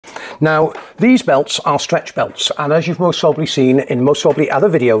Now, these belts are stretch belts, and as you've most probably seen in most probably other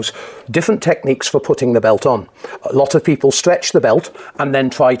videos, different techniques for putting the belt on. A lot of people stretch the belt and then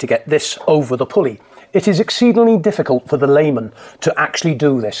try to get this over the pulley. It is exceedingly difficult for the layman to actually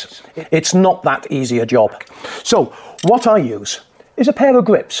do this. It's not that easy a job. So, what I use is a pair of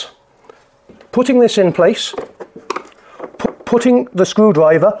grips. Putting this in place, putting the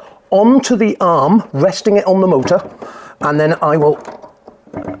screwdriver onto the arm, resting it on the motor, and then I will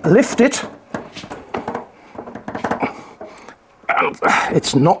lift it.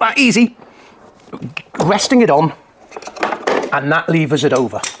 It's not that easy. Resting it on, and that levers it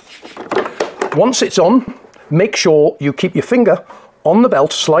over. Once it's on, make sure you keep your finger on the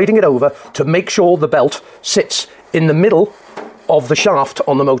belt, sliding it over to make sure the belt sits in the middle of the shaft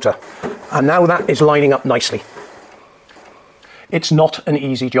on the motor. And now that is lining up nicely. It's not an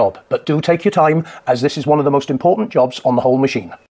easy job, but do take your time, as this is one of the most important jobs on the whole machine.